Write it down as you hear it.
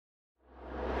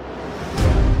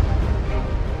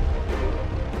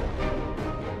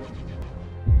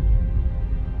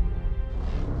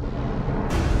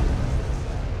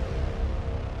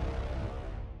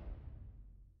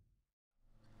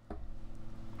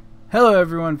Hello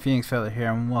everyone, Phoenix Feather here,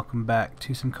 and welcome back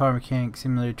to some Car Mechanic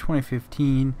Simulator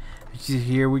 2015. As you see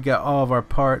here, we got all of our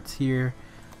parts here,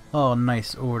 all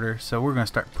nice order. So we're gonna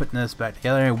start putting this back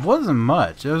together. And it wasn't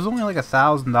much; it was only like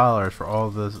 $1,000 for all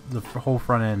of this, the whole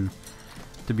front end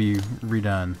to be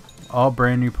redone. All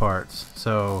brand new parts.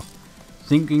 So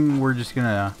thinking we're just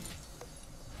gonna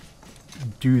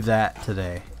do that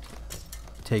today.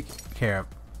 Take care of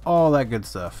all that good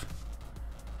stuff.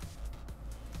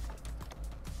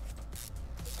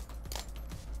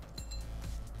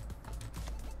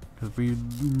 Because we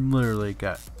literally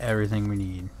got everything we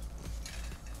need.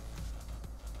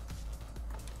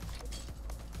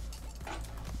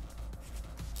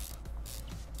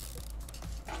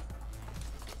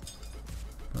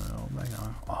 Oh my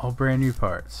God. All brand new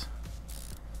parts.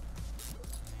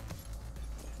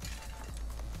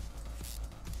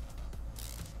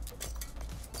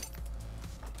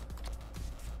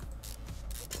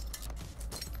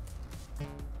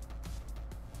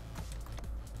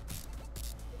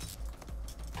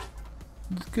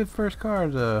 It's a good first car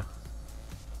to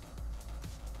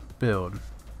build.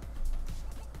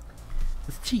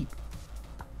 It's cheap.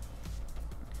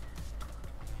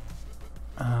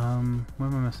 What am I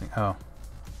missing? Oh.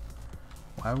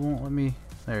 Why won't let me?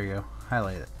 There you go.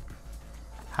 Highlight it.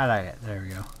 Highlight it. There we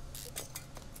go.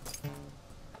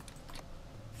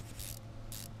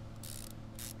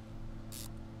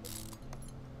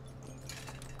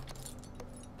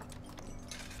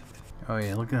 Oh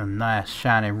yeah, look at the nice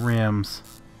shiny rims.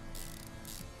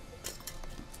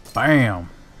 Bam!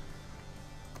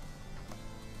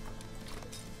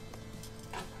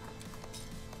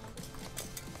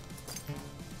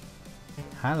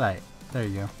 Highlight. There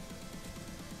you go.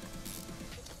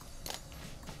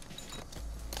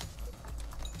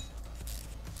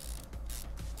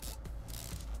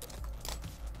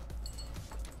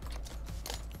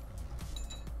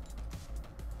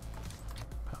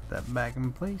 Pop that back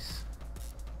in place.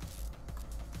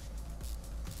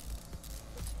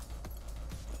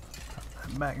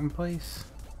 Back in place.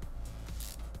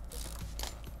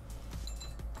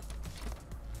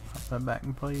 Pop that back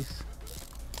in place.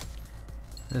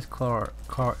 This Clar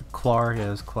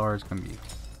is gonna be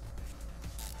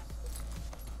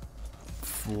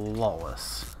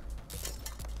flawless.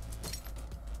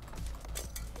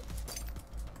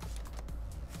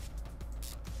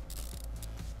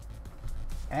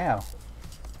 Ow.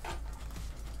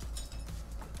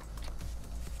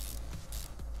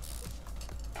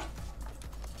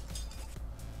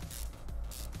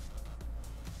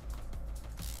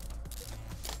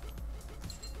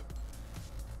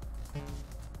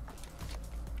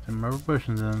 Some rubber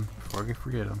bushings in before I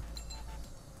forget them.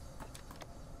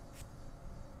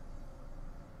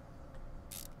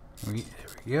 There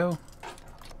we go.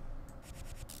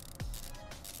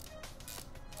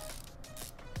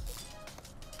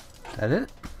 That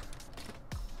it?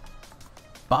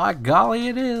 By golly,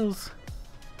 it is.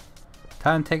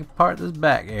 Time to take apart this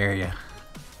back area.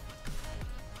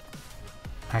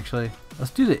 Actually,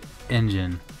 let's do the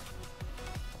engine.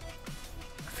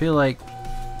 I feel like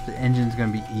the engine's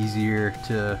gonna be easier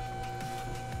to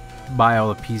buy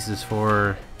all the pieces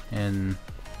for and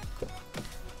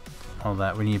all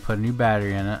that. We need to put a new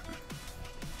battery in it.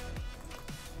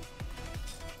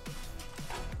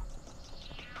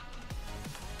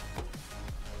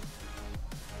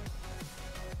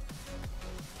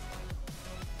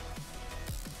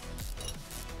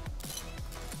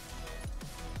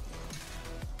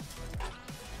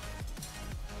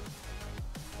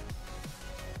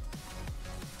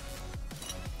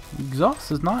 The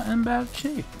exhaust is not in bad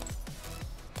shape.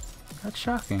 That's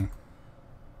shocking.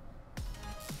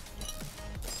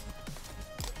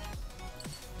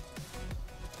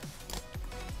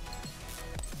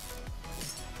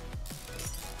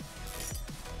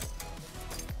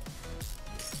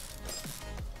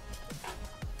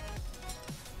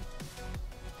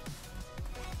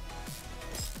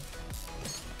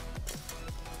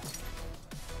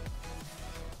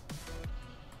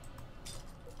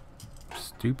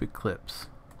 Stupid clips.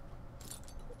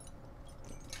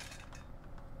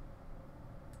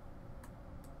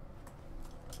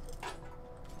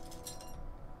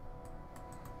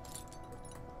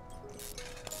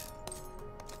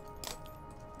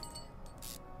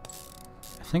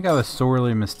 I think I was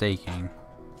sorely mistaken.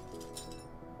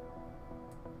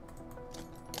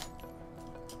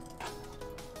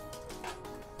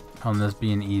 On this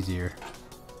being easier.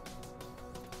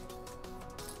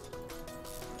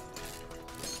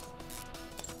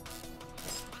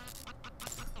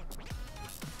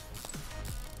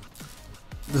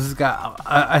 This has got,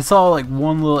 I saw like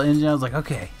one little engine, I was like,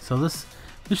 okay, so this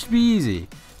should be easy.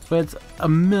 But it's a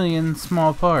million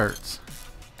small parts.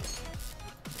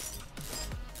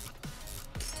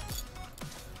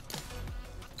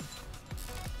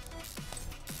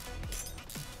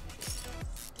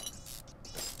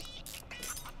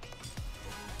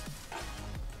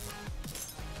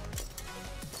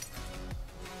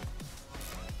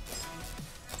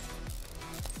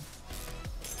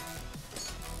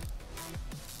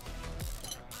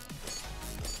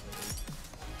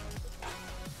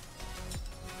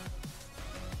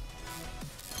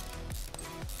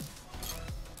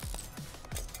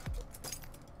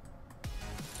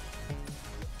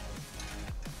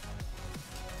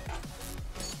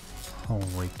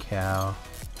 Holy cow.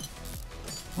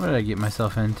 What did I get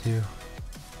myself into?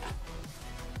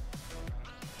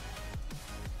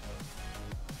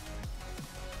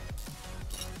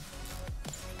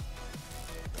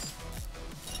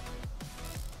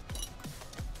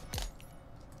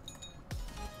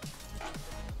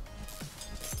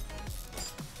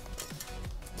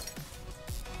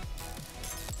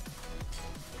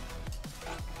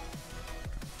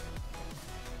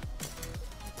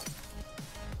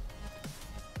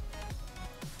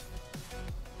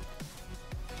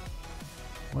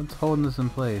 What's holding this in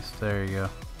place? There you go.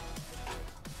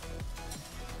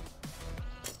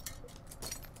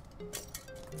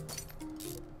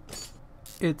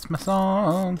 It's my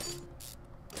song.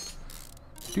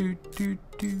 Do do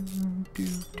do do do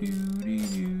do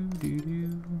do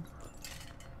do.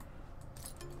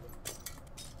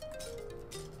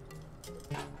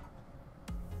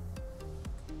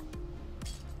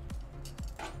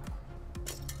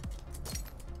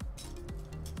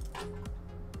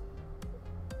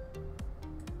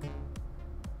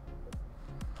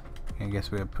 I guess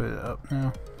we gotta put it up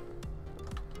now.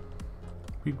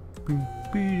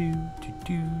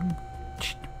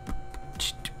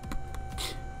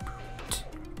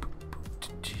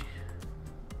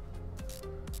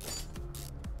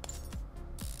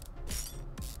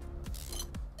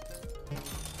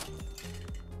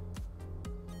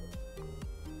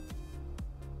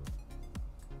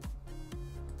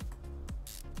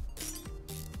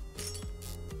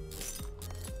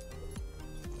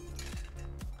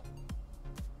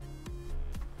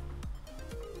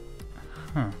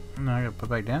 Huh. Now I gotta put it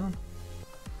back down.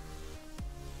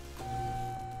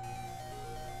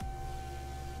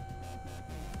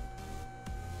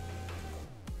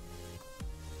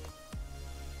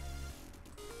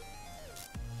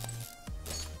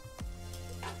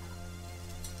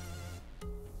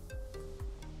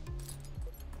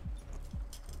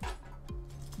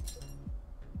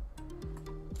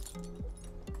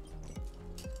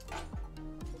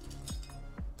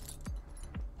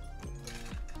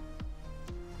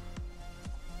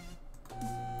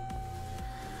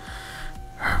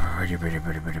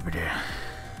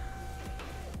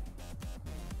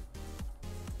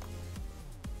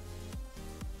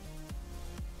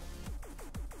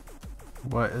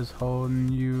 What is holding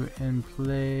you in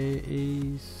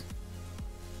place?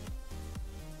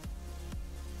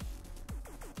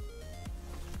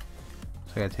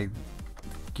 So I gotta take the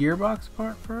gearbox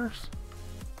apart first?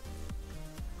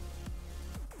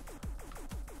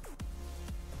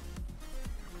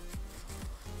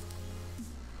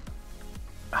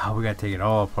 Oh, we gotta take it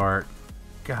all apart.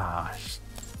 Gosh.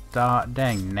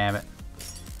 Dang nabbit.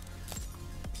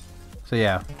 So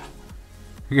yeah.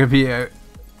 We're gonna be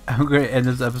I'm gonna end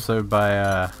this episode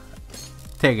by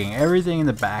taking everything in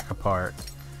the back apart.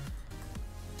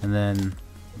 And then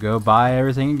go buy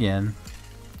everything again.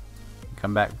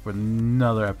 Come back for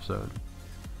another episode.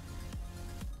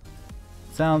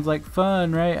 Sounds like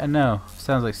fun, right? I know.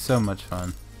 Sounds like so much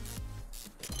fun.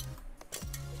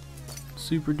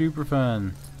 Super duper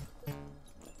fun.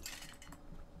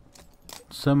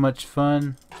 So much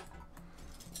fun.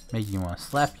 Making you want to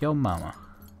slap your mama.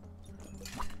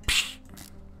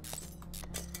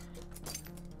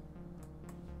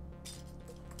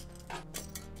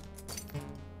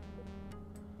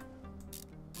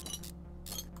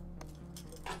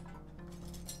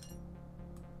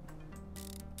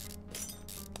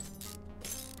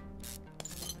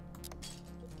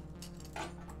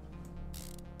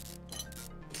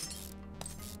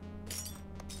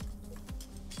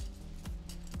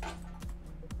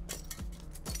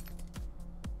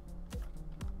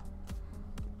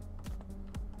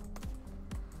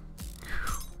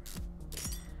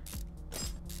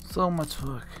 So much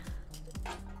work.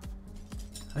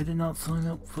 I did not sign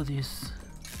up for this.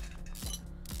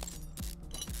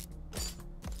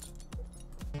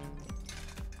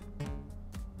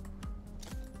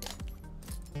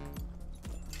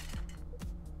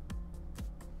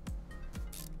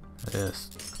 This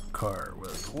car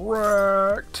was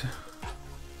wrecked.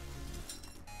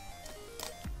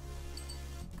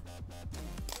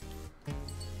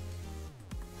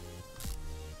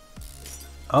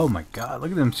 Oh my god,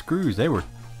 look at them screws. They were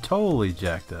totally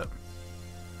jacked up.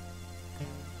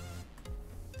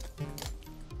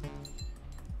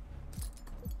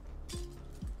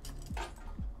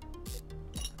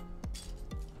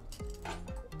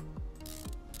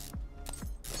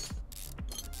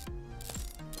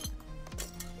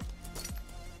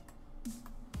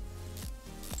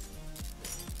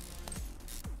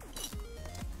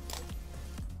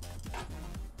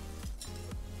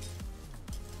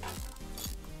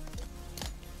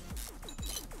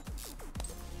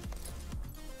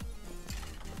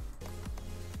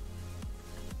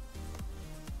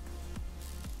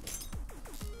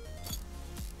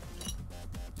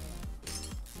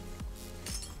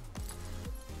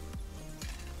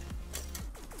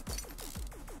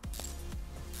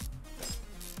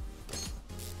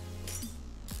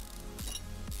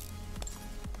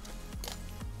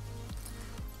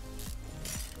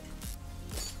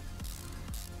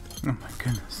 Oh my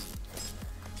goodness.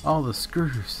 All the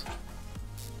screws.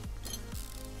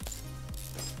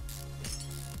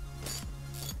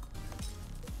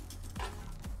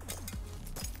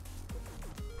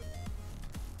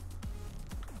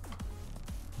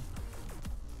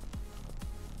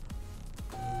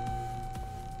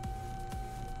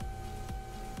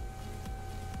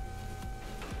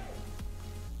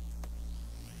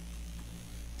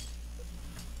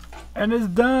 And it's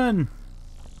done!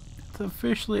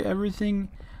 Officially everything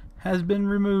has been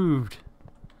removed.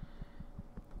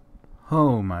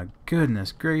 Oh my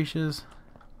goodness gracious.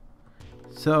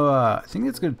 So I think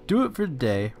that's gonna do it for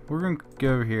today. We're gonna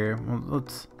go over here. Well,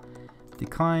 let's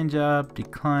decline job,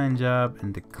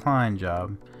 and decline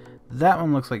job. That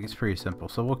one looks like it's pretty simple,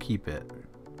 so we'll keep it.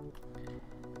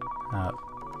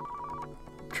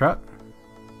 Truck?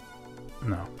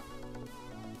 No.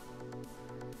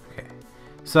 Okay.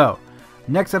 So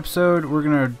next episode we're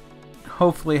gonna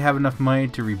hopefully have enough money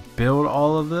to rebuild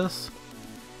all of this,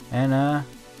 and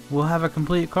we'll have a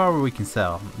complete car where we can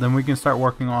sell. Then we can start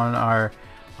working on our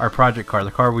project car,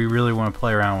 the car we really want to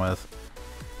play around with,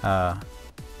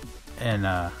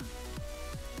 and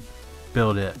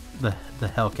build it, the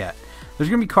Hellcat. There's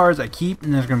gonna be cars I keep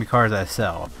and there's gonna be cars I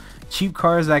sell. Cheap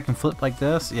cars that I can flip like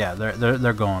this, yeah,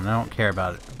 they're gone. I don't care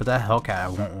about it. But that Hellcat, I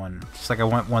want one. Just like I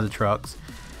want one of the trucks.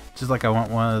 Just like I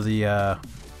want one of the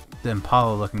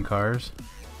Impala looking cars.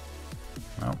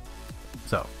 Well,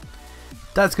 so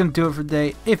that's gonna do it for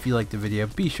today. If you liked the video,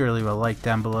 be sure to leave a like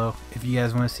down below. If you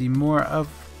guys want to see more of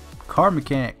Car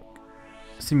Mechanic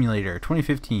Simulator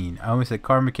 2015, I always said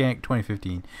Car Mechanic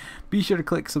 2015, be sure to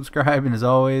click subscribe, and as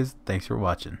always, thanks for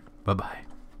watching. Bye bye.